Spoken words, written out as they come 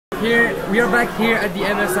We are back here at the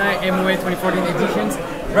MSI MOA 2014 editions.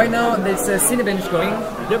 Right now, there's a Cinebench going.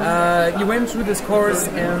 Yep. You went through the scores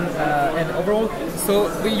and overall. So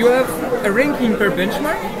you have a ranking per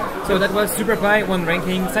benchmark. So that was SuperPi 1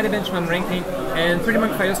 ranking, Cinebench 1 ranking, and pretty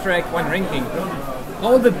much Firestrike 1 ranking.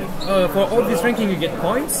 For all this ranking, you get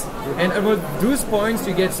points, and about those points,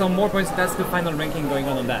 you get some more points. That's the final ranking going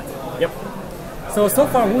on that. Yep. So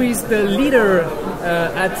far, who is the leader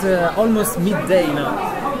at almost midday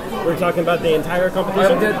now? We're talking about the entire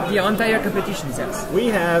competition? The entire competition, yes. We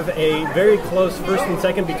have a very close first and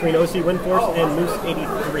second between OC Windforce and Moose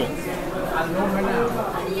 83.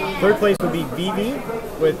 Third place would be VV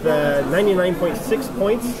with 99.6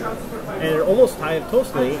 points, and almost tied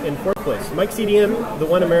closely in fourth place. Mike CDM, the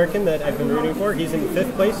one American that I've been rooting for, he's in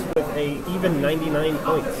fifth place with a even 99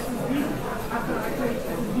 points.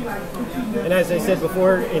 And as I said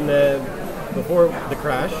before, before the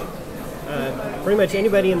crash, pretty much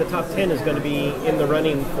anybody in the top 10 is going to be in the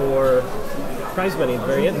running for prize money at the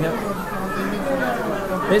very end. Yeah.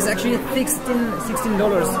 There's actually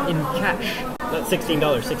 $16 in cash. Not $16,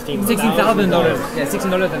 $16,000. Yeah,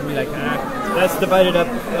 $16 that we like. That's divided up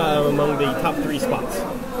among the top 3 spots.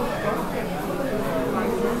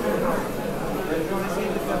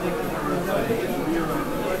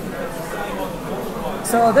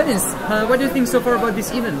 So Dennis, what do you think so far about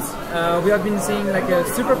these events? We have been seeing like a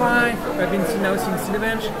SuperPi, we have been now seeing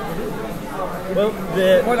Cinebench. Well,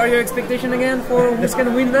 what are your expectations again for who's going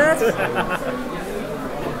to win that?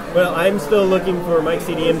 Well, I'm still looking for Mike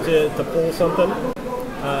CDM to pull something.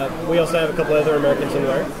 We also have a couple other Americans in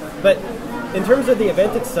there. But in terms of the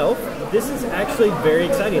event itself, this is actually very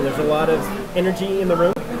exciting. There's a lot of energy in the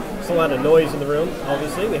room. There's a lot of noise in the room,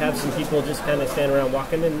 obviously. We have some people just kind of standing around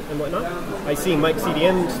walking and whatnot. I see Mike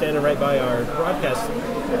CDM standing right by our broadcast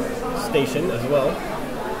station as well.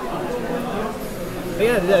 But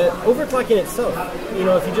yeah, the overclocking itself, you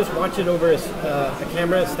know, if you just watch it over a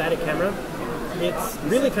camera, a static camera, it's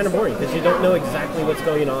really kind of boring because you don't know exactly what's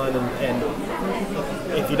going on, and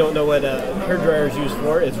if you don't know what a hairdryer is used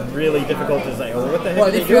for, it's really difficult to say, oh, what the heck?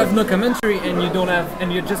 Well, if you have no commentary and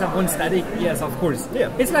you just have one static, yes, of course. Yeah.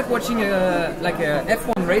 It's like watching like a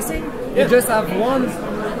F1 racing. You just have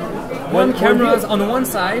one cameras on one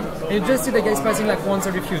side, and you just see the guys passing like once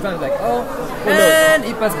every few times, like and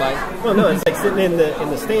he passed by. Well, no, it's like sitting in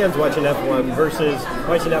the stands watching F1 versus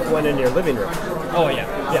watching F1 in your living room. Oh yeah,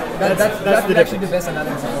 yeah. That's actually the best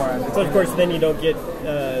analogy for it. So of course, then you don't get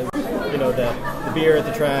you know, the beer at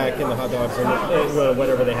the track and the hot dogs and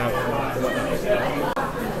whatever they have.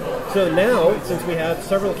 So now, since we have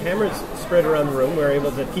several cameras spread around the room, we're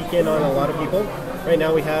able to peek in on a lot of people. Right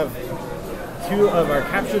now, we have 2 of our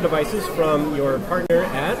capture devices from your partner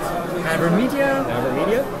at AverMedia.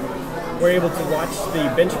 We're able to watch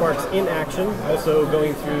the benchmarks in action, also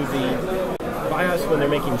going through the BIOS when they're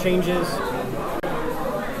making changes,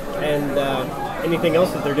 and anything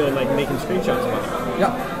else that they're doing, like making screenshots of it.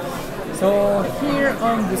 Yeah. So here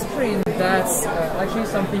on the screen, that's actually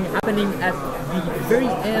something happening at the very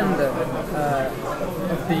end of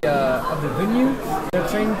the venue. They're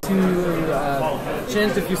trying to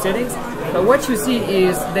change a few settings. But what you see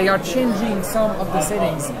is they are changing some of the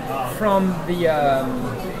settings from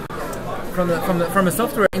a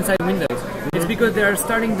software inside Windows. It's because they are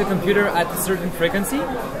starting the computer at a certain frequency,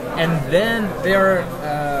 and then they are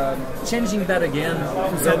changing that again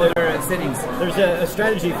to some other settings. There's a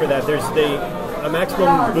strategy for that. There's a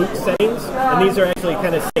maximum boot settings, and these are actually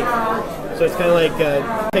kind of safe. So it's kind of like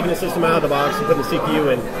taking the system out of the box and putting the CPU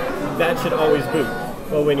in. That should always boot.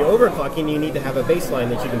 Well, when you're overclocking, you need to have a baseline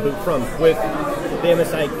that you can boot from. With the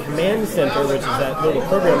MSI Command Center, which is that little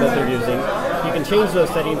program that they're using, you can change those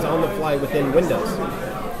settings on the fly within Windows.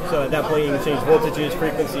 So at that point, you can change voltages,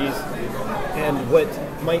 frequencies, and what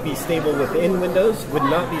might be stable within Windows would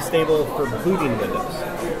not be stable for booting Windows.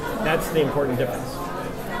 That's the important difference.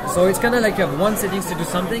 So it's kind of like you have one settings to do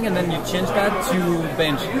something, and then you change that to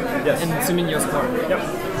bench, and zoom in your score. Yep.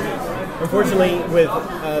 Unfortunately, with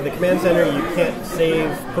the Command Center, you can't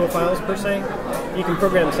save profiles per se. You can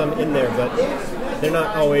program some in there, but they're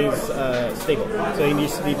not always stable. So you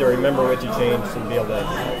just need to remember what you changed and be able to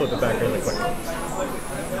flip it back really quick.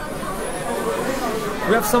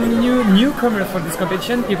 We have some newcomers for this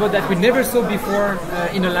competition, people that we never saw before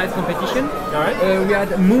in a live competition. All right. We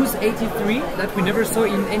had Moose 83 that we never saw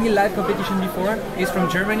in any live competition before. He's from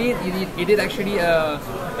Germany. He did actually a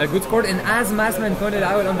good score. And as Massman pointed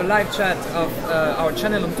out on the live chat of our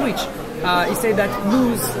channel on Twitch, he said that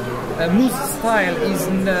Moose style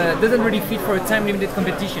doesn't really fit for time-limited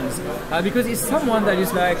competitions because he's someone that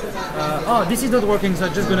is like, oh, this is not working, so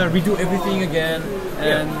I'm just gonna redo everything again.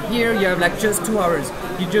 And here you have like just 2 hours.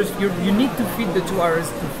 you need to fit the 2 hours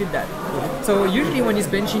to fit that. So usually when he's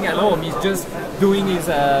benching at home, he's just doing his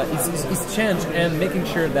change and making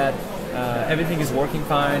sure that everything is working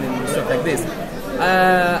fine and stuff like this.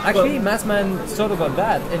 Actually, Massman thought about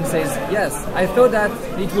that and says, yes, I thought that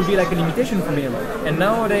it would be like a limitation for him, and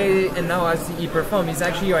now as he performs, he's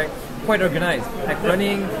actually like quite organized, like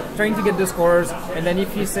running, trying to get the scores, and then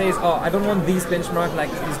if he says, oh, I don't want this benchmark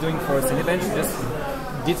like he's doing for Cinebench, just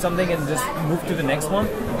did something and just move to the next one,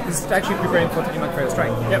 he's actually preparing for pretty much for a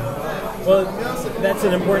strike. Yep. Well, that's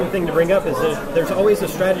an important thing to bring up, is that there's always a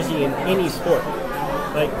strategy in any sport.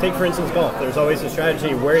 Like, take for instance golf. There's always a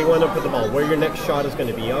strategy where you want to put the ball, where your next shot is going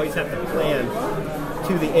to be. You always have to plan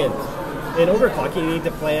to the end. In overclocking, you need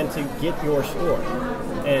to plan to get your score.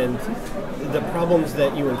 And the problems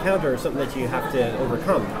that you encounter are something that you have to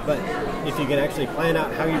overcome. But if you can actually plan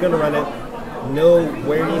out how you're going to run it, know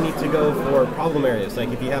where you need to go for problem areas. Like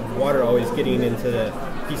if you have water always getting into the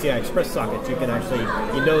PCI Express socket, you can actually,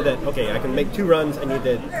 you know that, okay, I can make 2 runs, I need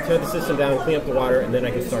to turn the system down, clean up the water, and then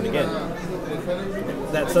I can start again.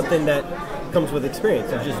 That's something that comes with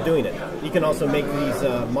experience of just doing it. You can also make these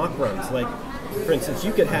mock runs. Like, for instance,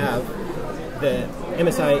 you could have the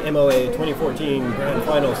MSI MOA 2014 Grand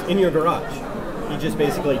Finals in your garage. You just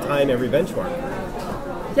basically time every benchmark.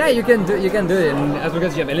 Yeah, you can do it, and as long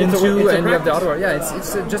as you have LN2 and you have the hardware. Yeah,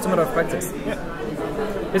 it's just a matter of practice. Yeah.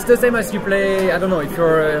 It's the same as you play, I don't know, if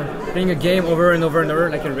you're playing a game over and over and over,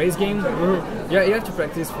 like a race game. Yeah, you have to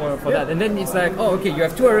practice for that. And then it's like, oh, okay, you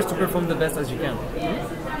have 2 hours to perform the best as you can.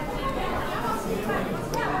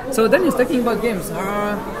 So then he's talking about games.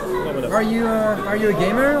 Are you a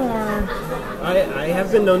gamer, or? I have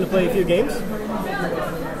been known to play a few games.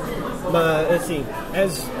 Let's see,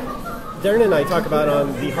 as Darren and I talk about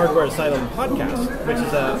on the Hardware Asylum podcast, which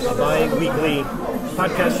is a bi-weekly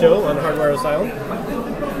podcast show on Hardware Asylum.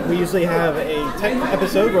 We usually have a tech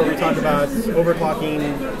episode where we talk about overclocking,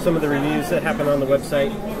 some of the reviews that happen on the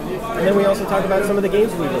website, and then we also talk about some of the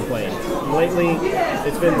games we've been playing. And lately,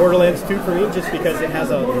 it's been Borderlands 2 for me, just because it has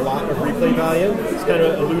a lot of replay value. It's kind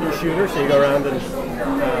of a looter shooter, so you go around and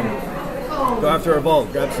go after a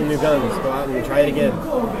vault, grab some new guns, go out and try it again,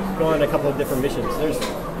 go on a couple of different missions. There's,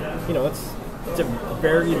 you know, it's a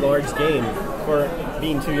very large game for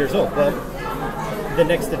being 2 years old. Well, the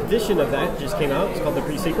next edition of that just came out. It's called the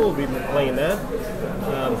pre-sequel. We've been playing that.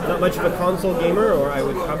 Not much of a console gamer, or I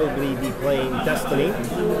would probably be playing Destiny.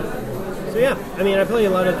 So yeah, I mean, I play a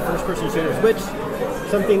lot of first-person shooters, which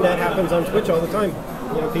something that happens on Twitch all the time.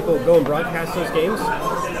 You know, people go and broadcast those games,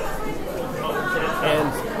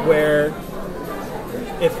 and where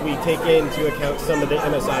if we take into account some of the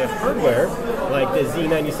MSI hardware, like the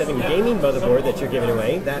Z97 gaming motherboard that you're giving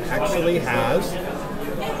away, that actually has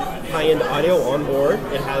high-end audio on board.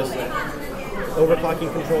 It has overclocking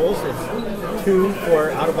controls. It's tuned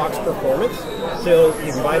for out-of-box performance. So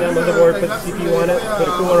you can buy that motherboard, put the CPU on it, put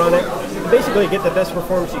a cooler on it, and basically get the best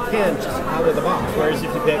performance you can just out of the box. Whereas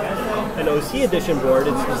if you pick an OC edition board,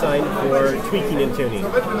 it's designed for tweaking and tuning.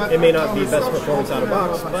 It may not be best performance out of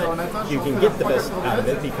box, but you can get the best out of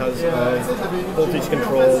it because of voltage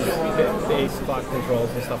controls, base clock controls,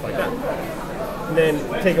 and stuff like that. And then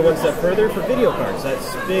take it one step further for video cards.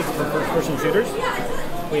 That's big for first-person shooters.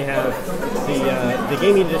 We have the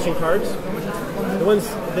gaming edition cards. The ones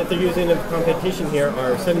that they're using in competition here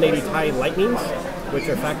are 780 Ti Lightnings, which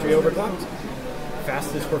are factory overclocked.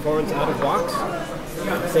 Fastest performance out of box.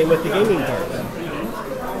 Same with the gaming cards.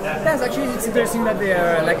 Yes, actually, it's interesting that they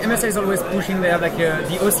are, like, MSI is always pushing. They have like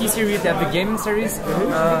the OC series, they have the gaming series. We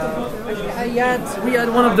had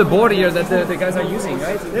one of the board here that the guys are using,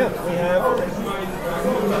 right? Yeah, we have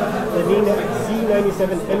the Lino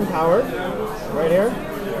Z97 M-Power right here.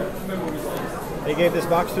 They gave this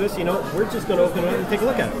box to us, you know, we're just going to open it up and take a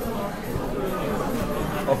look at it.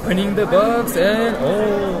 Opening the box, and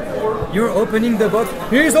oh, you're opening the box.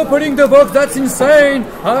 He's opening the box. That's insane.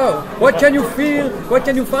 How? What can you feel? What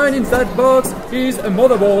can you find in that box? Is a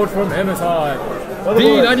motherboard from MSI.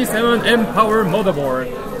 D97 M-Power motherboard.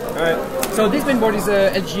 All right. So this mainboard is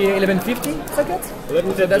a LGA 1150 socket.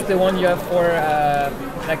 1150. So that's the one you have for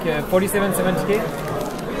like 4770K.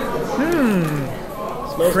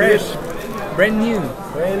 Smells fresh, good. Brand new.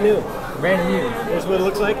 Brand new. Brand new. Here's what it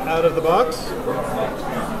looks like out of the box.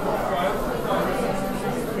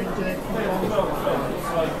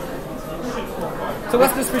 So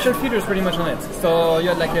what's the special features pretty much on it? So you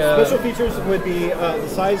had like a... Special features would be the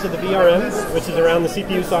size of the VRM, which is around the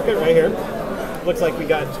CPU socket right here. Looks like we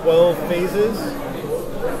got 12 phases.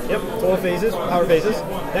 Yep, 12 phases, power phases.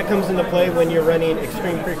 That comes into play when you're running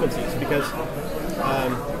extreme frequencies because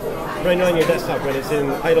running on your desktop when it's in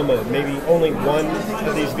idle mode. Maybe only one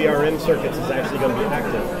of these VRM circuits is actually going to be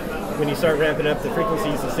active. When you start ramping up the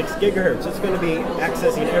frequencies to 6 gigahertz, it's going to be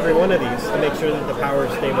accessing every one of these to make sure that the power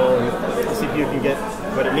is stable and the CPU can get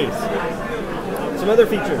what it needs. Some other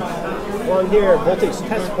features along here, voltage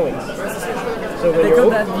test points. So when they call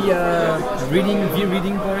that the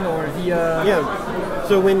reading point, or the yeah.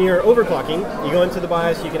 So when you're overclocking, you go into the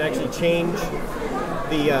BIOS, you can actually change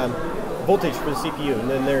the voltage for the CPU, and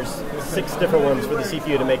then there's 6 different ones for the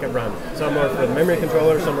CPU to make it run. Some are for the memory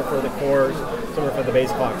controller, some are for the cores, some are for the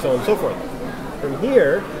base clock, so on and so forth. From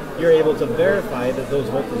here, you're able to verify that those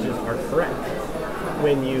voltages are correct.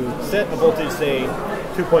 When you set a voltage, say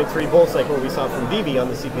 2.3 volts, like what we saw from VB on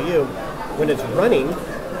the CPU, when it's running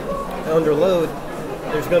under load,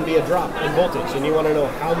 there's going to be a drop in voltage, and you want to know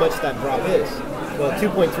how much that drop is. Well,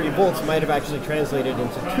 2.3 volts might have actually translated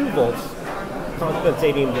into 2 volts,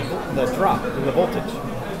 compensating the drop in the voltage.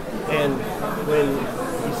 And when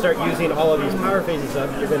you start using all of these power phases up,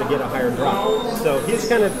 you're going to get a higher drop. So he's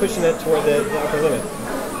kind of pushing it toward the upper limit.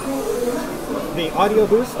 The audio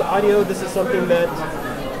boost, this is something that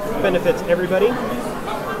benefits everybody.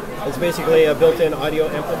 It's basically a built-in audio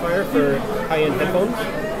amplifier for high-end headphones.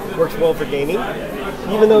 Works well for gaming.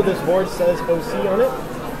 Even though this board says OC on it,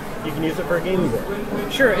 you can use it for a gaming board.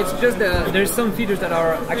 Sure, it's just there's some features that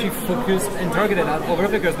are actually focused and targeted at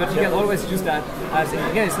overclockers, but you can always use that as,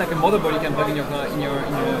 again, it's like a motherboard you can plug in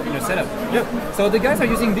your setup. Yep. So the guys are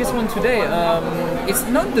using this one today. It's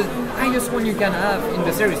not the highest one you can have in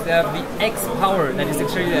the series. They have the X Power, that is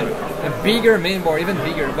actually a bigger main board, even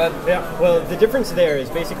bigger. But yeah, well, the difference there is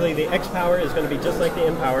basically the X Power is going to be just like the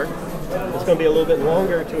M Power. It's going to be a little bit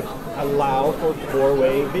longer to allow for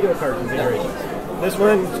 4-way video card configurations. This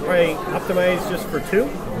one's probably optimized just for 2,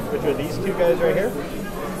 which are these 2 guys right here.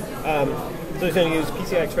 So it's going to use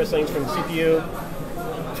PCI Express lanes from the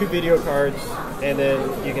CPU, 2 video cards, and then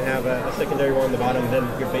you can have a secondary one on the bottom, then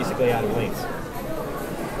you're basically out of lanes.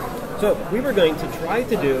 So we were going to try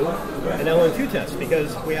to do an LN2 test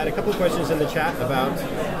because we had a couple of questions in the chat about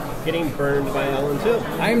getting burned by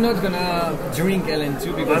LN2. I'm not gonna drink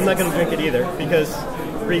LN2 because I'm not gonna drink it either because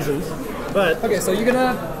reasons. But okay, so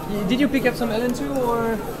did you pick up some LN2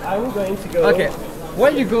 or? I was going to go. Okay,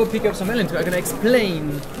 while you go pick up some LN2, I'm gonna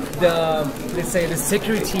explain let's say the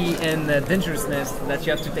security and the dangerousness that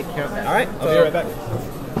you have to take care of that. All right, I'll be right back.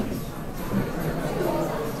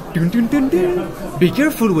 Dun, dun, dun, dun. Be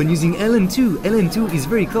careful when using LN2. LN2 is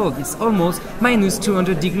very cold. It's almost minus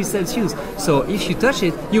 200 degrees Celsius. So if you touch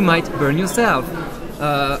it, you might burn yourself.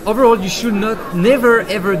 Overall, you should never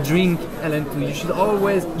ever drink LN2. You should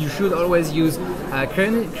always use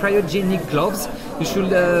cryogenic gloves. You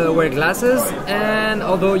should wear glasses. And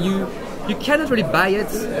although you cannot really buy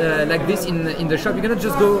it like this in the shop, you cannot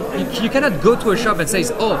just go. You cannot go to a shop and say,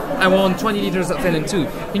 "Oh, I want 20 liters of LN2."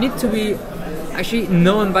 You need to be actually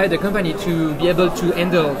known by the company to be able to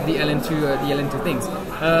handle the LN2 things.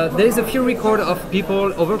 There is a few record of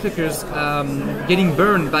people, overclockers, getting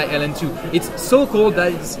burned by LN2. It's so cold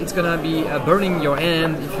that it's gonna be burning your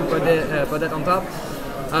hand if you put that on top.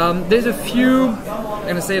 There's a few, I'm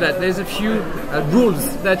gonna say that there's a few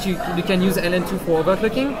rules that you can use LN2 for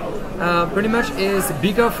overclocking. Pretty much is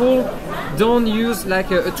be careful. Don't use like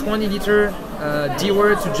a 20 liter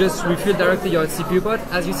D-word to just refill directly your CPU pot.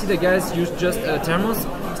 As you see, the guys use just a thermos.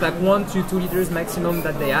 It's like 1 to 2 liters maximum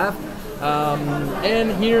that they have.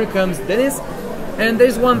 And here comes Dennis. And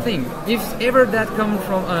there's one thing: if ever that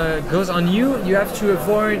goes on you, you have to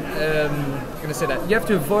avoid. I'm gonna say that you have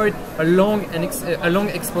to avoid a long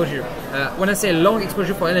exposure. When I say long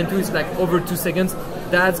exposure for LN2, it's like over 2 seconds.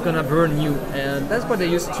 That's gonna burn you, and that's what they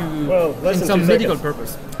use to in some medical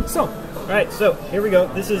purpose. So, all right, so here we go.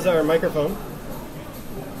 This is our microphone.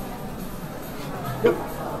 Yep.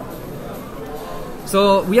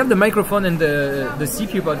 So we have the microphone and the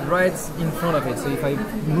CPU pod right in front of it. So if I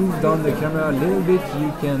move down the camera a little bit,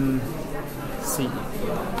 you can see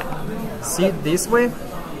it this way.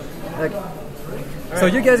 Like, so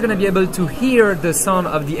you guys are gonna be able to hear the sound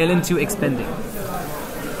of the LN2 expanding.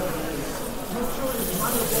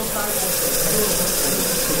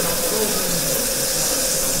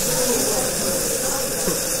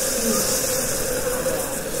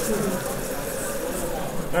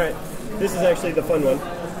 All right, this is actually the fun one.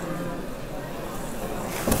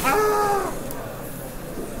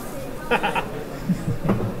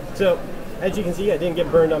 So, as you can see, I didn't get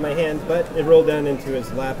burned on my hand, but it rolled down into his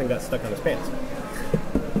lap and got stuck on his pants.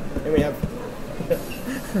 And we have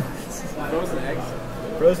frozen eggs.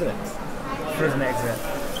 Frozen eggs. Frozen eggs, yeah.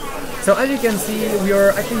 So as you can see, we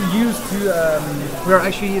are actually used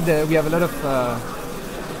to. We have a lot of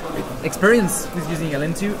experience with using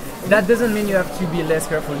LN2. That doesn't mean you have to be less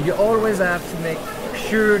careful. You always have to make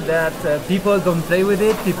sure that people don't play with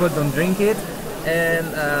it, people don't drink it, and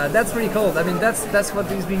that's pretty cool. I mean, that's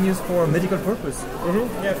what is being used for medical purpose.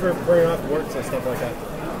 Mm-hmm. Yeah, for burning off works and stuff like that.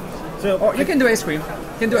 So, or you can do ice cream.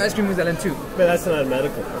 You can do ice cream with LN2. But that's not a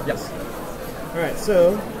medical purpose. Yes. All right,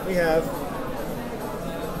 so we have,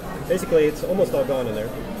 basically it's almost all gone in there.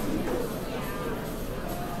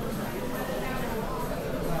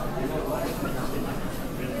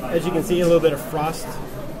 As you can see, a little bit of frost.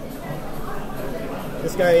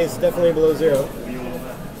 This guy is definitely below zero.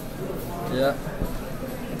 Yeah.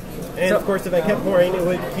 And so, of course, if I kept pouring, it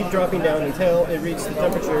would keep dropping down until it reached the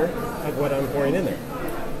temperature of what I'm pouring in there.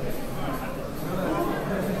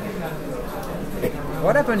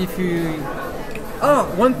 What happened if you... Oh,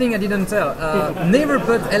 one thing I didn't tell. Never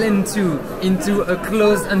put LN2 into a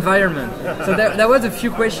closed environment. So there was a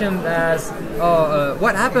few questions as,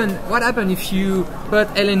 what happened if you put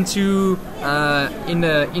LN2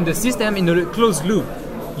 in the system in a closed loop?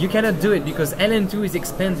 You cannot do it because LN2 is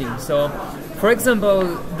expanding. So, for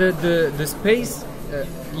example, the space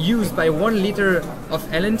used by 1 liter of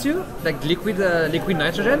LN2, like liquid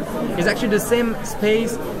nitrogen, is actually the same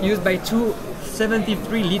space used by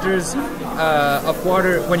 273 liters of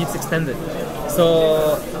water when it's expanded.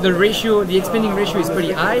 So the ratio, the expanding ratio is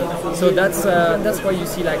pretty high. So that's why you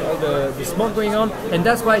see like all the smoke going on, and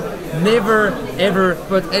that's why never ever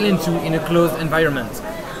put LN2 in a closed environment.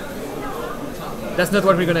 That's not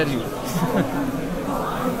what we're gonna do.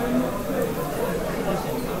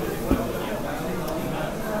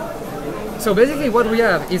 So basically what we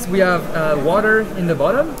have is we have water in the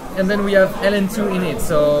bottom, and then we have LN2 in it.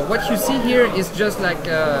 So what you see here is just like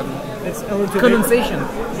it's LN2 condensation.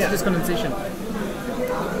 Yeah. It's just condensation.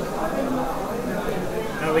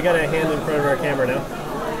 We got a hand in front of our camera now.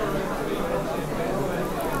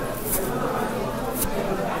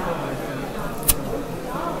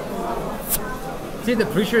 See, the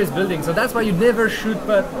pressure is building, so that's why you never should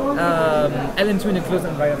put LN2 in a closed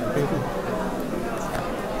environment.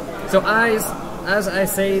 So as I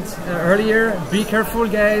said earlier, be careful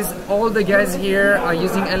guys. All the guys here are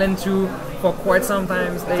using LN2 for quite some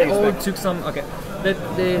time. They all took some,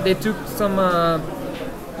 they took some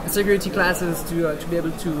security classes to be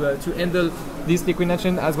able to handle this liquid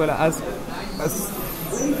nitrogen as well as.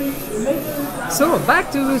 So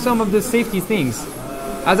back to some of the safety things.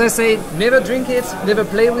 As I say, never drink it, never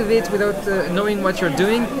play with it without knowing what you're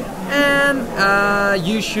doing, and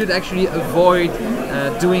you should actually avoid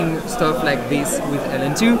doing stuff like this with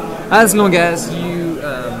LN2 as long as you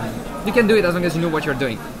can do it as long as you know what you're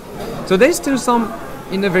doing. So there's still some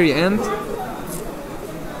in the very end,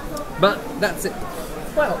 but that's it.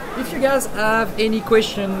 Well, if you guys have any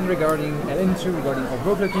question regarding LN2, regarding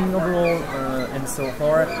overclocking overall, and so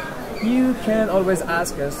forth, you can always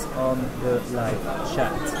ask us on the live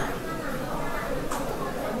chat.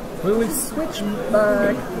 We will switch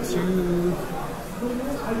back to...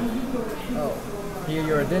 Oh, here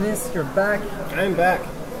you're Dennis, you're back. I'm back.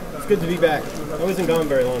 It's good to be back. I wasn't gone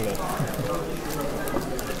very long though.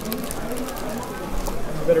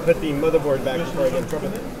 I better put the motherboard back before I get in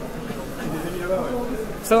trouble.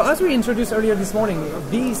 So as we introduced earlier this morning,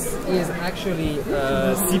 this is actually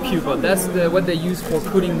CPU, but that's what they use for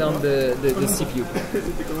cooling down the CPU.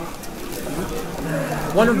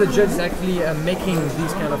 One of the judges actually making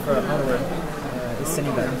this kind of hardware is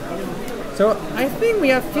Cinebench. So I think we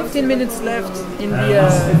have 15 minutes left in the...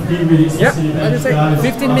 yeah, I would say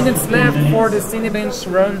 15 minutes left for the Cinebench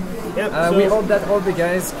run. Yep, we hope that all the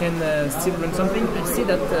guys can still run something. I see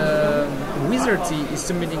that Wizardy is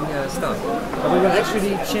submitting stuff. We will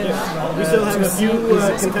actually change we still have a few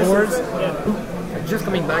scores. Yeah. Just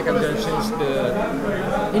coming back, I'm going to change the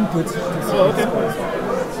input to see okay.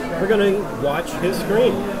 We're going to watch his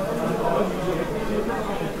screen.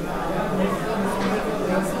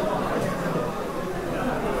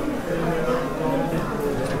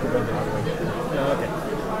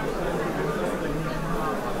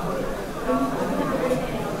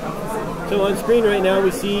 So on screen right now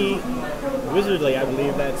we see Wizardly, I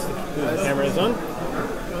believe that's who the camera is on.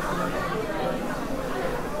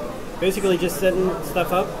 Basically just setting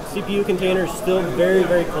stuff up. CPU container is still very,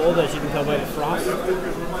 very cold, as you can tell by the frost.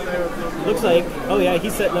 Looks like, oh yeah,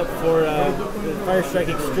 he's setting up for the Firestrike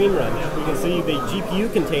Extreme run. You can see the GPU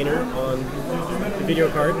container on the video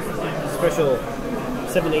card. Special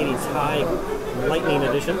 780s High Lightning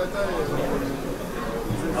Edition.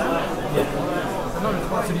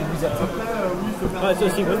 It's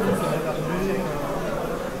OC Windforce.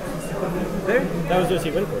 There? That was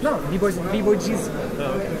OC Windforce. No, B-Boy G's.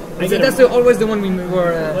 Oh, okay. That's always the one we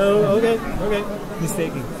were oh, okay, okay.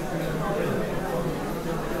 mistaking.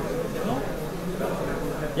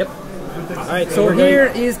 Alright, so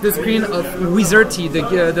here is the screen of Wizardy,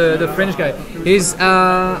 the French guy. He's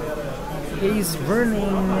running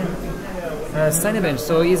Cinebench,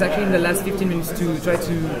 so he's actually in the last 15 minutes to try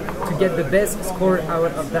to get the best score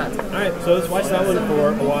out of that. Alright, so let's watch that one for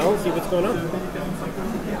a while and see what's going on.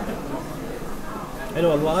 I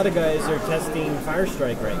know a lot of guys are testing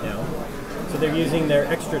Firestrike right now, so they're using their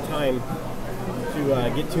extra time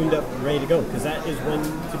to get tuned up, ready to go, because that is going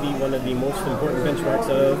to be one of the most important benchmarks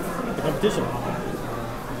of the competition.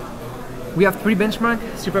 We have 3 benchmarks: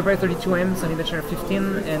 SuperPi 32M, Cinebench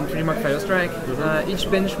R15, and 3D Firestrike. Each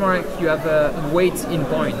benchmark you have a weight in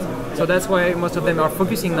point, so that's why most of them are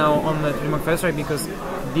focusing now on the 3D Firestrike, because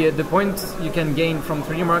the points you can gain from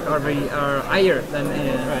 3D are higher than.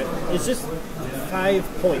 Right. It's just 5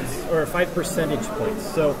 points or 5 percentage points,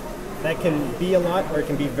 so that can be a lot or it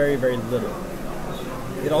can be very, very little.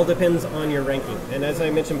 It all depends on your ranking, and as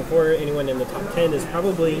I mentioned before, anyone in the top 10 is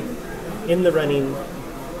probably in the running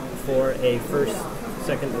for a first,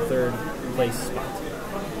 second, or third place spot.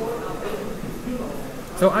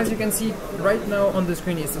 So as you can see right now on the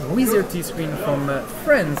screen is Wizardy screen from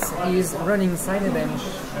France. He's running Cinebench.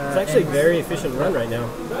 It's actually a very efficient run right now.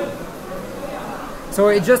 So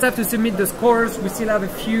we just have to submit the scores. We still have a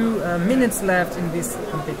few minutes left in this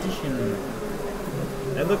competition.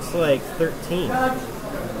 That looks like 13.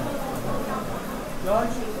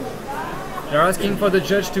 They're asking for the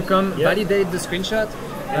judge to come validate the screenshot.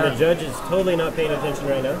 And the judge is totally not paying attention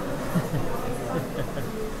right now.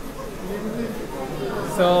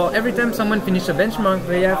 So every time someone finishes a benchmark,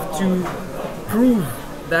 they have to prove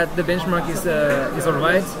that the benchmark is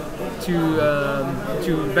alright to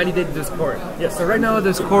validate the score. Yes. So right now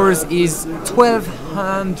the scores is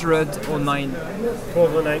 1209.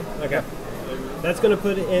 1209. Okay. That's going to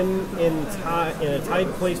put him in a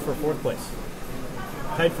tied place for 4th place.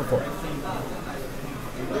 Tied for 4th.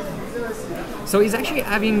 So he's actually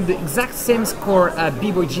having the exact same score as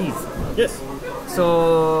B-Boy G's. Yes.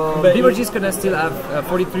 So B-Boy G's gonna still have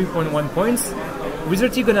 43.1 points.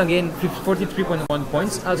 Wizardy gonna gain 43.1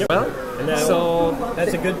 points as well. And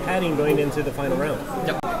that's a good padding going into the final round.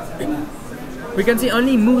 Yep. We can see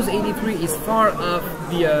only Moose 83 is far off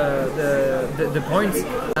the points.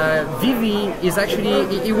 Vivi is actually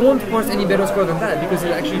he won't post any better score than that because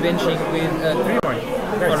he's actually benching with 3 mark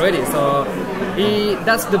already. So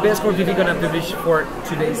that's the best score Vivi gonna publish for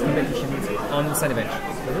today's competition on Cinebench.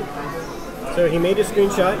 So he made a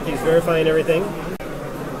screenshot. He's verifying everything.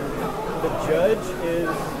 The judge is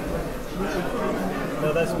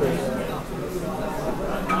no, that's Moose.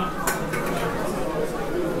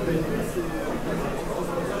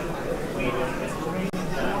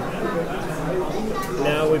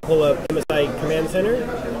 Now we pull up MSI Command Center,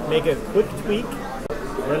 make a quick tweak,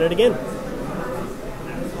 run it again.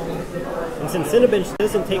 And since Cinebench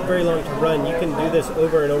doesn't take very long to run, you can do this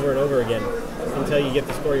over and over and over again until you get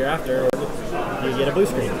the score you're after, or you get a blue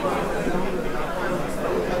screen.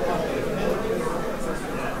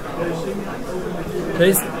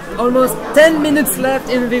 There's almost 10 minutes left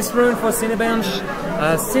in this run for Cinebench.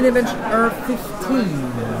 Cinebench R15.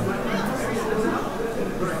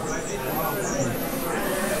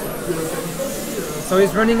 So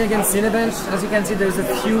he's running against Cinebench. As you can see, there's a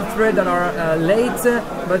few threads that are late,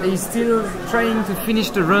 but he's still trying to finish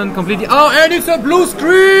the run completely. Oh, and it's a blue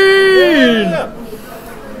screen! Yeah.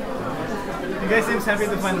 You guys seem happy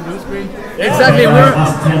to find the blue screen? Exactly.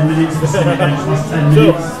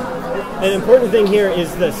 So, an important thing here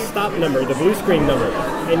is the stop number, the blue screen number.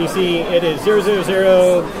 And you see it is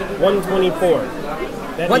 000124.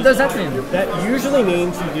 What does that mean? That usually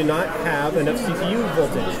means you do not have enough CPU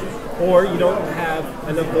voltage, or you don't have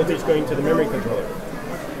enough voltage going to the memory controller.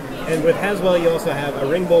 And with Haswell, you also have a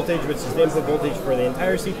ring voltage, which is the input voltage for the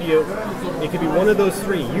entire CPU. It could be one of those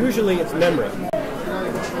 3. Usually it's memory.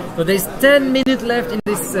 So there's 10 minutes left in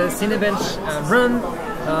this Cinebench run.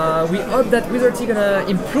 We hope that Wizardy gonna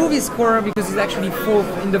improve his score because he's actually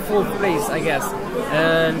in the 4th place, I guess.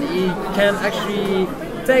 And he can actually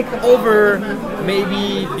take over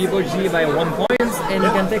maybe B-Boy by 1 point, and he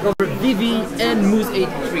can take over Vivi and Moose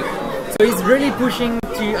 83. So he's really pushing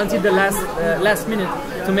until the last minute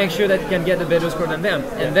to make sure that he can get a better score than them.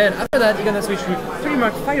 And then after that, he's gonna switch to 3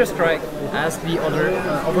 mark Firestrike as the other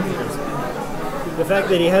overclockers. The fact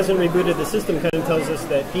that he hasn't rebooted the system kind of tells us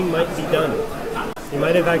that he might be done. He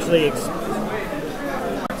might have actually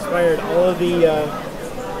expired all of the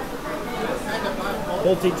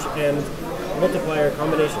voltage and multiplier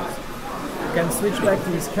combinations. You can switch back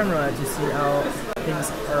to his camera to see how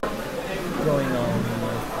things are going on.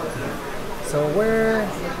 So where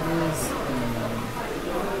is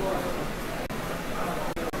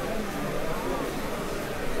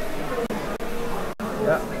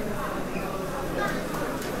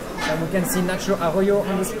We can see Nacho Arroyo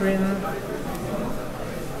on the screen.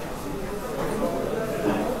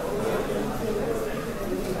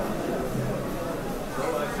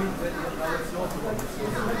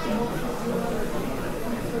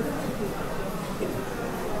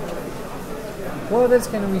 What else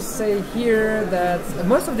can we say here? That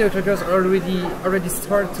most of the automakers already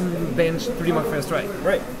start to bench 3D Mark Firestrike.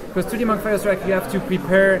 Right. Because 3D Mark Firestrike, you have to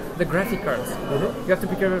prepare the graphic cards. You have to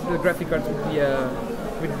prepare the graphic cards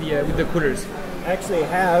with the coolers. I actually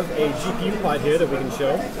have a GPU pod here that we can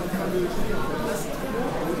show.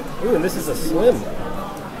 Ooh, and this is a slim.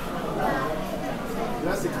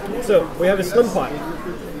 So we have a slim pod,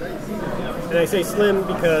 and I say slim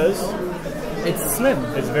because it's slim.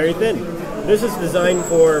 It's very thin. This is designed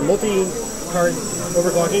for multi-card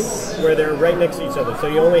overclocking, where they're right next to each other. So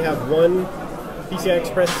you only have one PCI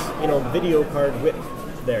Express, video card width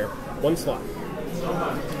there, one slot.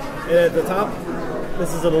 And at the top,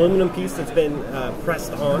 this is an aluminum piece that's been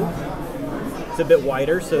pressed on. It's a bit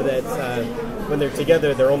wider so that when they're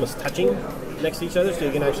together, they're almost touching next to each other, so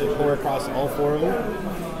you can actually pour across all four of them.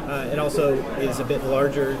 It also is a bit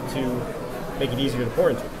larger to make it easier to pour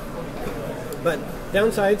into. But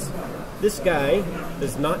downsides, this guy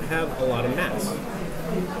does not have a lot of mass.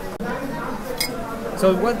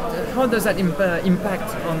 So how does that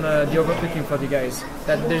impact on the overclocking for the guys?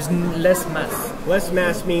 That there's less mass? Less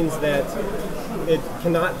mass means that it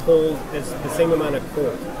cannot hold the same amount of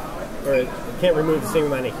cold, or it can't remove the same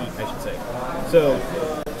amount of heat, I should say. So,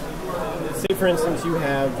 say for instance you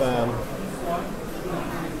have a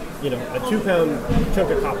 2-pound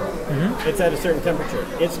chunk of copper. It's at a certain temperature.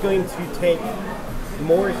 It's going to take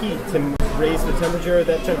more heat to raise the temperature of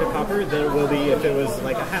that chunk of copper than it will be if it was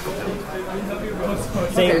like a half a pound.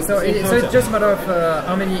 So it's just a matter of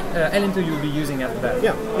how many LN2 you'll be using after that.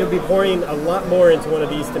 Yeah, you'll be pouring a lot more into one of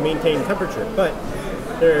these to maintain temperature, but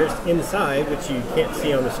there's inside, which you can't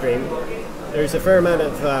see on the stream, there's a fair amount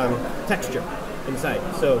of texture inside.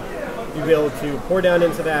 So you'll be able to pour down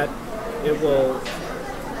into that. It will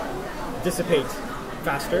dissipate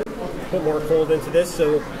faster, put more cold into this,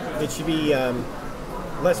 so it should be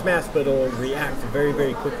less mass, but it'll react very,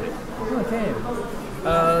 very quickly. Okay.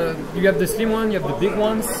 You have the slim one, you have the big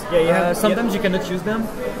ones. Yeah, you have. Sometimes you cannot use them.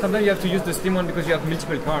 Sometimes you have to use the slim one because you have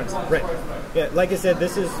multiple cards. Right. Yeah, like I said,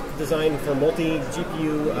 this is designed for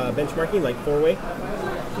multi-GPU benchmarking, like 4-way.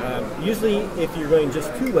 Usually, if you're going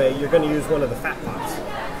just 2-way, you're going to use one of the fat pots,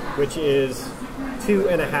 which is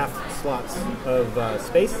 2.5 slots of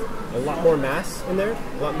space, a lot more mass in there,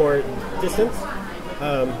 a lot more distance.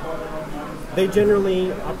 They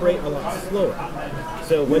generally operate a lot slower.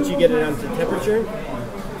 So once you get it onto temperature,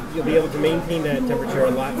 you'll be able to maintain that temperature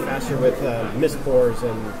a lot faster with mist pours,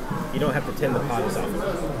 and you don't have to tend the pot as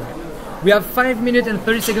often. We have 5 minutes and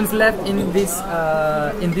 30 seconds left in this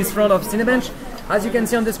round of Cinebench. As you can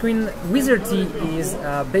see on the screen, Wizard-T is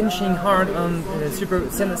benching hard on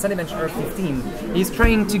Cinebench R15. He's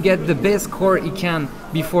trying to get the best score he can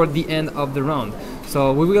before the end of the round.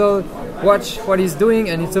 So we will watch what he's doing,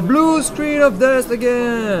 and it's a blue streak of dust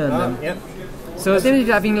again. Yep. So he's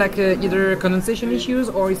having like either condensation issues,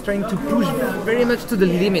 or he's trying to push very much to the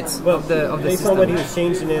limits of the based system. on what he was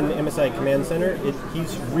changing in MSI Command Center,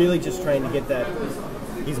 he's really just trying to get that.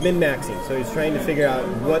 He's min-maxing, so he's trying to figure out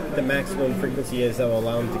what the maximum frequency is that will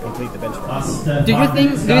allow him to complete the benchmark. Do you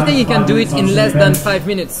think he can do it in less than 5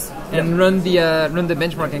 minutes and run the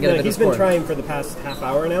benchmark and get a better he's score? been trying for the past half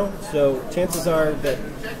hour now, so chances are that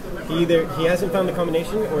he hasn't found the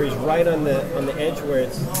combination, or he's right on the edge where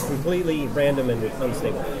it's completely random and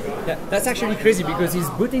unstable. Yeah, that's actually crazy because he's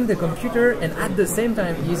booting the computer and at the same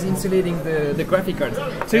time he's insulating the graphic card.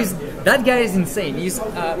 So that guy is insane. He's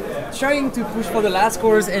trying to push for the last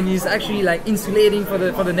scores, and he's actually like insulating for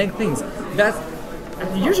the next things.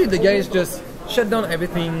 Usually the guys just shut down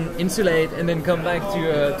everything, insulate, and then come back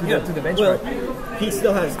to the benchmark. Well, he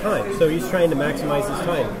still has time, so he's trying to maximize his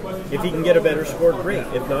time. If he can get a better score, great.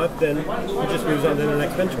 If not, then he just moves on to the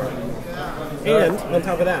next benchmark. And on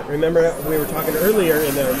top of that, remember we were talking earlier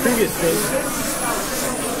in the previous stream,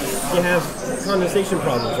 you have condensation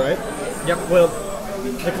problems, right? Yep. Well,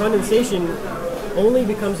 the condensation only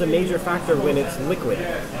becomes a major factor when it's liquid.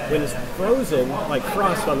 When it's frozen, like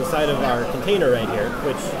frost on the side of our container right here,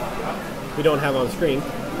 which we don't have on screen,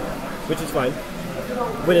 which is fine.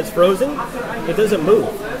 When it's frozen, it doesn't move.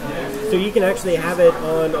 So you can actually have it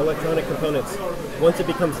on electronic components. Once it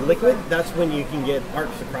becomes liquid, that's when you can get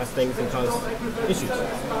arcs across things and cause issues.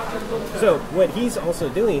 So what he's also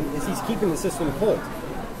doing is he's keeping the system cold.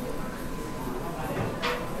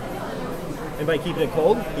 And by keeping it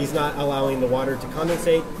cold, he's not allowing the water to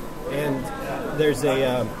condensate. And there's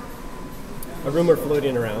a a rumor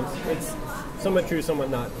floating around. It's somewhat true, somewhat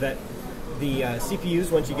not, that the CPUs,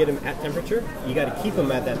 once you get them at temperature, you got to keep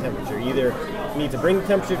them at that temperature. Either you need to bring the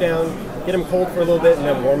temperature down, get them cold for a little bit, and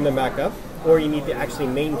then warm them back up, or you need to actually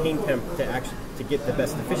maintain temp to get the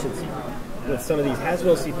best efficiency. With some of these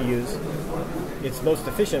Haswell CPUs, it's most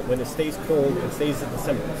efficient when it stays cold and stays at the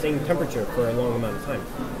same temperature for a long amount of time.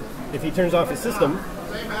 If he turns off his system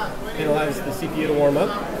and allows the CPU to warm up,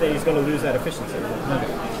 then he's going to lose that efficiency.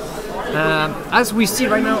 As we see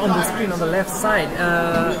right now on the screen on the left side,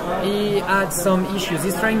 he had some issues.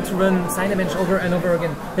 He's trying to run Cinebench over and over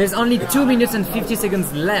again. There's only 2 minutes and 50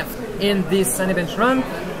 seconds left in this Cinebench round.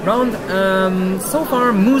 So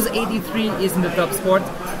far, Moose83 is in the top spot.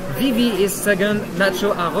 Vivi is second.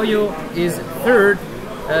 Nacho Arroyo is third.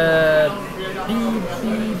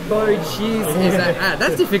 BB Boy Cheese is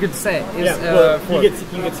that's difficult to say.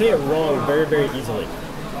 You could say it wrong very, very easily.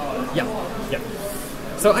 Yeah.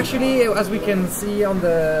 So actually, as we can see on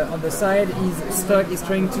the side, he's stuck. He's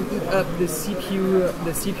trying to eat up the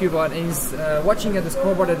CPU board, and he's watching at the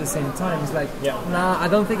scoreboard at the same time. He's like, nah, I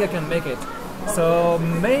don't think I can make it. So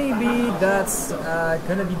maybe that's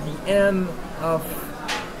gonna be the end of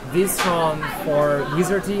this round for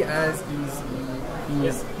Wizardy, as he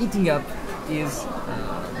is eating up his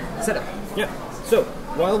setup. Yeah. So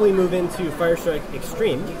while we move into Firestrike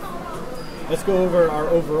Extreme, let's go over our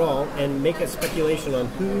overall and make a speculation on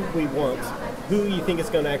who we want, who you think is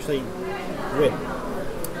going to actually win.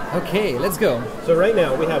 Okay, let's go. So right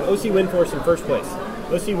now we have OC Windforce in first place.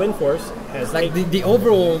 OC Windforce has like the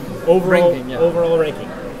overall ranking. Yeah. Overall ranking.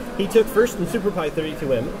 He took first in SuperPi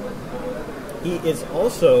 32M. He is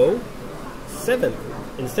also 7th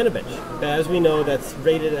in Cinebench. But as we know, that's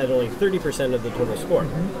rated at only 30% of the total score.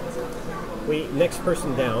 Next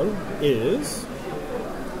person down is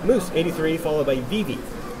Moose83, followed by Vivi.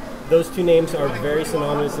 Those two names are very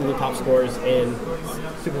synonymous in the top scores in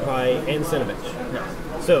SuperPi and Cinebench.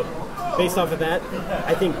 Yeah. So, based off of that,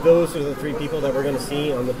 I think those are the 3 people that we're going to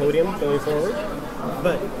see on the podium going forward.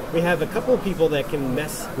 But we have a couple of people that can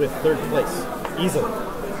mess with 3rd place easily,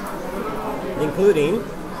 including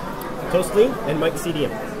Toasty and Mike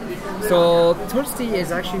CDM. So Toasty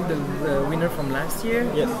is actually the winner from last year.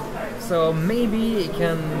 Yes. So maybe he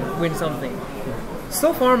can win something.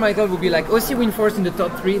 So far, my thought would be like OC Windforce in the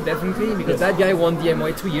top 3, definitely, because that guy won the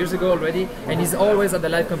MOA 2 years ago already, and he's always at the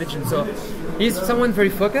live competition. So he's someone very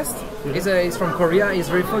focused. He's from Korea. He's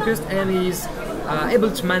very focused, and he's able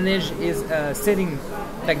to manage his setting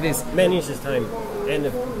like this. Manage his time, and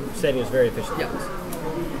the setting is very efficient. Yeah.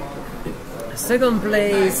 Second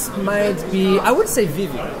place might be, I would say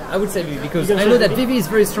Vivi. Because I know that Vivi is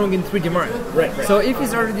very strong in 3D Mark. Right. So if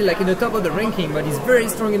he's already like in the top of the ranking, but he's very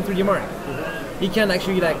strong in 3D Mark, he can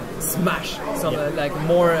actually like smash some like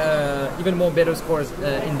more, even more better scores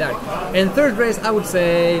in that. And third race, I would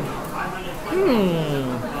say,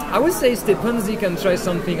 Stepanzi can try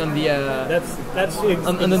something on the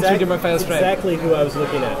on the 3D Mark file stripe. Exactly who I was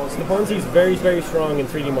looking at. Stepanzi is very, very strong in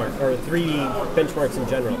 3D Mark, or 3D benchmarks in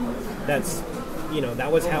general. That's,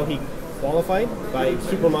 that was how he qualified, by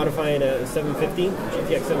super modifying a 750,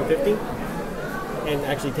 GTX 750, and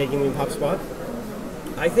actually taking the top spot.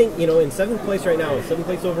 I think, in 7th place right now, 7th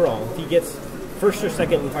place overall, if he gets 1st or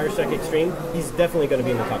 2nd in Firestrike Extreme, he's definitely going to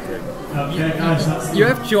be in the top 3. You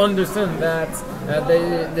have to understand that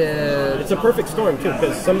it's a perfect storm, too,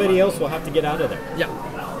 because somebody else will have to get out of there. Yeah,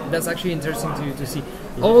 that's actually interesting to see.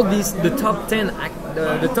 All these, the top 10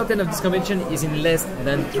 of this competition is in less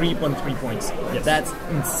than 3.3 points. Yes. That's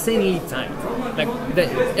insanely tight. Like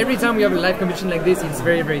every time we have a live competition like this, it's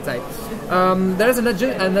very, very tight. There is an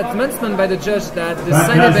announcement by the judge that the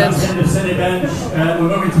Cinebench. We're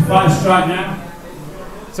moving to Firestrike now.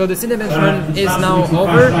 So the Cinebench run is now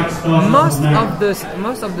over. Most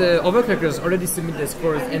of the overclockers already submit their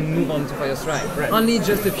scores and move on to Firestrike. Right. Only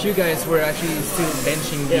just a few guys were actually still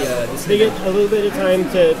benching the Cinebench. They get a little bit of time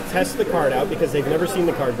to test the card out because they've never seen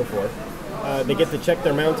the card before. They get to check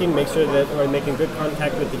their mounting, make sure that they're making good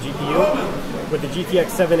contact with the GPU. With the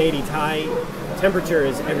GTX 780 Ti, temperature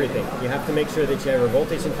is everything. You have to make sure that you have your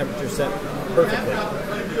voltage and temperature set perfectly.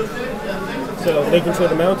 So making sure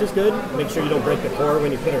the mount is good, make sure you don't break the core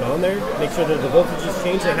when you put it on there, make sure that the voltage is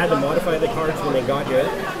changed. They had to modify the cards when they got here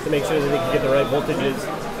to make sure that they could get the right voltages.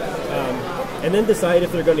 And then decide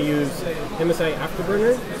if they're going to use MSI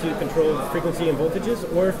Afterburner to control frequency and voltages,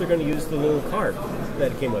 or if they're going to use the little card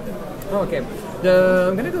that came with it. Okay.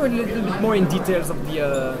 I'm going to go a little bit more in details of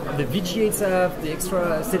the VGA setup, the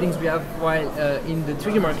extra settings we have while in the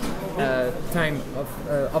 3D Mark time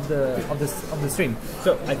of the stream.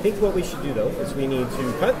 So I think what we should do though is we need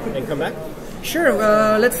to cut and come back, Sure,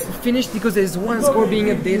 let's finish because there's one score being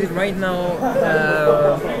updated right now.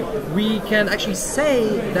 We can actually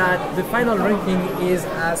say that the final ranking is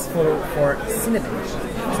as follows for Cinebench.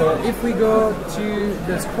 So if we go to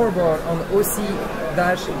the scoreboard on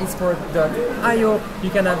oc-esport.io, you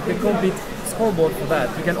can have the complete scoreboard for that.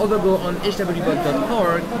 You can also go on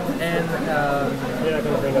hwbot.org and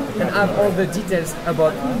have all the details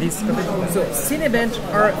about this competition. So Cinebench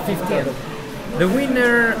R15. The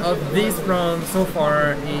winner of this round so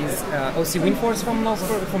far is OC Windforce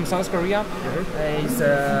from South Korea. He's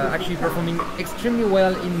actually performing extremely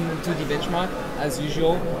well in 2D benchmark as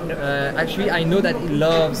usual. Actually, I know that he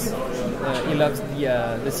loves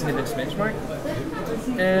the Cinebench benchmark.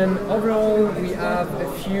 And overall, we have a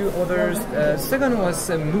few others. Second was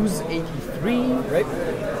Moose 83. Right.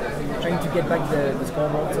 Trying to get back the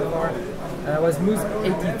scoreboard so far. Was Moose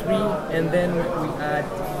 83, and then we had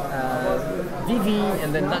VV,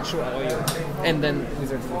 and then Nacho Arroyo, and then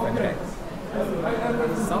Wizards of the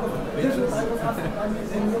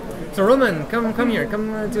So Roman, come here,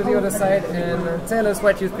 come to the other side and tell us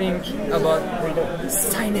what you think about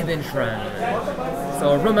Cinebench run.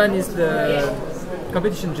 So Roman is the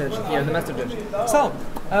competition judge here, the master judge. So,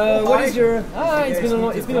 what is your?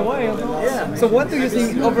 It's been a while. Yeah. So, what do you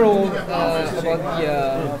think overall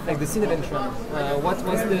about the Cinebench run? What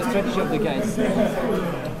was the strategy of the guys?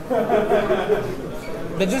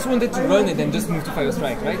 They just wanted to run it and just move to Fire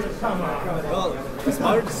Strike, right? Well, the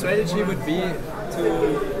smart strategy would be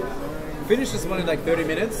to finish this one in like 30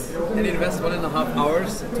 minutes and invest 1.5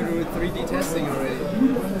 hours to do 3D testing already.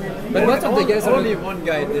 But most of the guys only one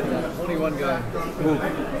guy did that. Only one guy. Who?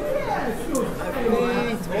 I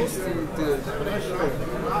think Toasty did it. I'm not sure.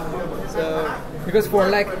 So because for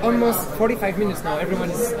like almost 45 minutes now, everyone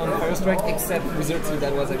is on Fire Strike except Wizards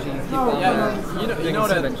that was actually hit on. Yeah, you know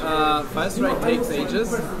that Fire Strike takes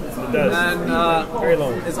ages. It does. And very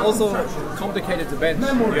long. It's also complicated to bench.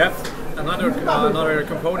 You have another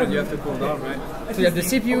component you have to cool down, right? So you have the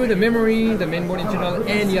CPU, the memory, the mainboard in general,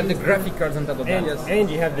 and you have the graphic cards on top of that. And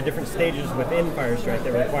you have the different stages within Fire Strike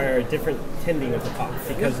that require a different tending of the pot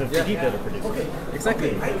because of the heat that are produced.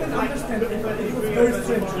 Exactly.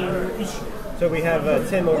 So we have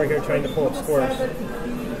Tim over here trying to pull up scores.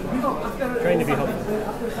 Trying to be helpful.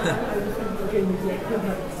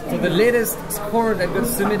 So the latest score that got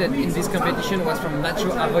submitted in this competition was from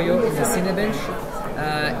Nacho Arroyo in the Cinebench.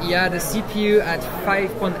 He had a CPU at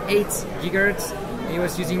 5.8 GHz. He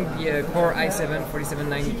was using the Core i7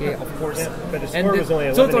 4790K, of course. Yeah, but his and score the was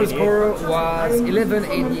only total score was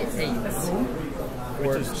 1188.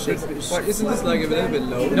 But isn't this like a little bit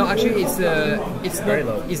low? No, actually, it's very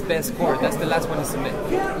not low. His best score. That's the last one he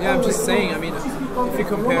submitted. Yeah, I'm just saying. I mean, if you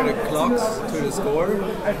compare the clocks to the score,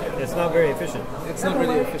 it's not very efficient. It's not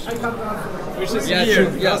really efficient. Which is true.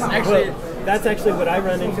 Yes, actually. Well, that's actually what I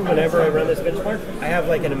run into whenever I run this benchmark. I have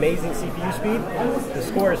like an amazing CPU speed. The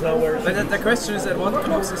score is not where it should be. But the question is, at what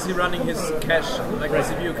clocks is he running his cache, like the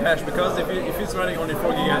CPU cache? Because if he's running only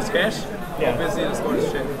 4 GHz cache, obviously the score is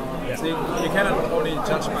shit. Yeah. So you cannot only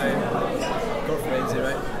judge by core frequency,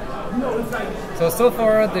 right? So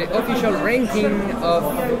far, the official ranking of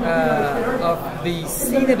the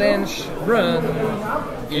Cinebench run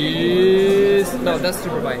is that's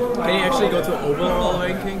SuperPi. Can you actually go to overall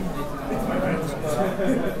ranking?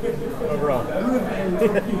 Overall.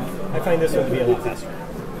 I find this one to be a lot faster.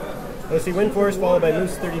 OC Windforce followed by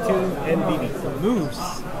Moose 32 and BB. Moose.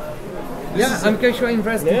 Yeah, I'm quite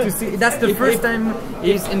impressed to see. That's the first time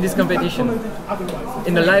he's in this competition,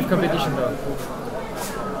 in the live competition though.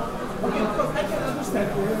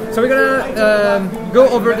 So we're gonna go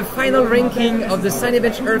over the final ranking of the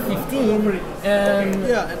Cinebench R15,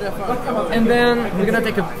 and then we're gonna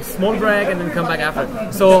take a small break and then come back after.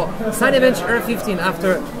 So Cinebench R15,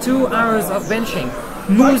 after 2 hours of benching,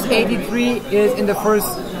 Moose 83 is in the first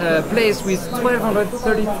place with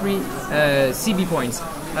 1233 CB points.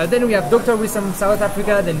 Then we have Dr. Wiz from South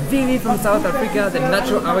Africa, then Vivi from South Africa, then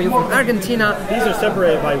Nacho Arroyo from Argentina. These are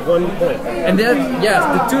separated by 1 point. And then, yes,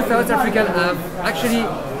 the 2 South African have actually,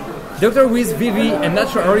 Dr. Wiz, Vivi, and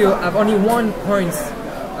Nacho Arroyo have only 1 point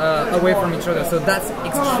away from each other, so that's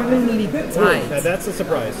extremely tight. Now that's a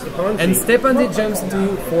surprise. And Stepan jumps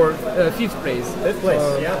to for 5th place. 5th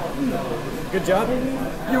place, yeah. Good job.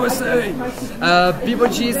 USA! People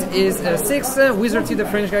Cheese is 6, Wizard T, the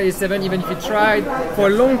French guy, is 7, even if he tried for a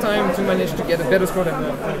long time to manage to get a better score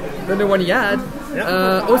than the one he had.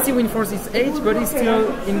 OC Windforce is 8, but he's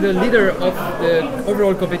still in the leader of the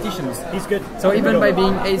overall competitions. He's good. So even by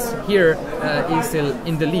being ace here, he's still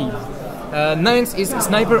in the lead. 9th is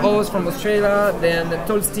Sniper Oz from Australia, then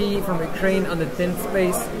Tolsty from Ukraine on the 10th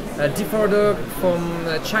place, D4Dog from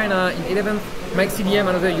China in 11th, Mike CDM,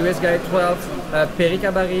 another US guy, 12th,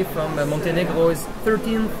 Perica Barry from Montenegro is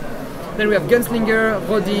 13th. Then we have Gunslinger,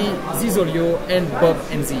 Roddy, Zizolio, and Bob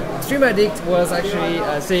NZ. Stream Addict was actually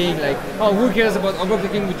saying like, oh, who cares about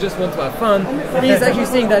overclocking, we just want to have fun. He's actually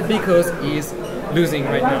saying that because he's losing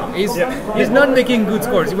right now. He's not making good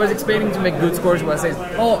scores. He was expecting to make good scores, but says,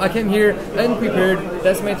 oh, I came here unprepared,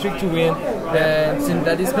 that's my trick to win. And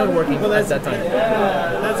that is not working at that time.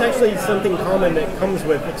 That's actually something common that comes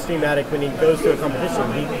with Extreme Addict when he goes to a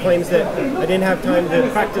competition. He claims that I didn't have time to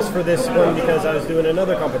practice for this one because I was doing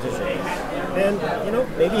another competition. And, you know,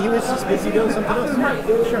 maybe he was just busy doing something else.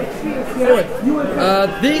 Sure. Anyway,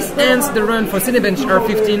 this ends the run for Cinebench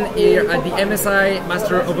R15 here at the MSI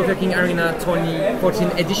Master Overclocking Arena 2014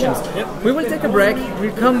 editions. Yep. We will take a break.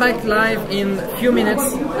 We'll come back live in a few minutes.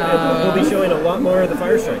 We'll be showing a lot more of the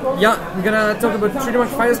Firestrike. Yeah, we're gonna talk about pretty much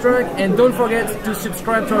Firestrike, and don't forget to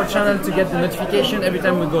subscribe to our channel to get the notification every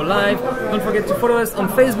time we go live. Don't forget to follow us on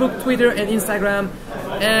Facebook, Twitter, and Instagram.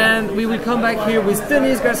 And we will come back here with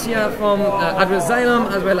Denise Garcia from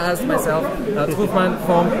Xylem, as well as myself, Truthman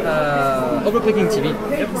from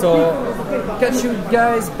OverClocking-TV. So, catch you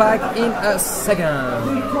guys back in a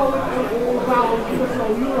second.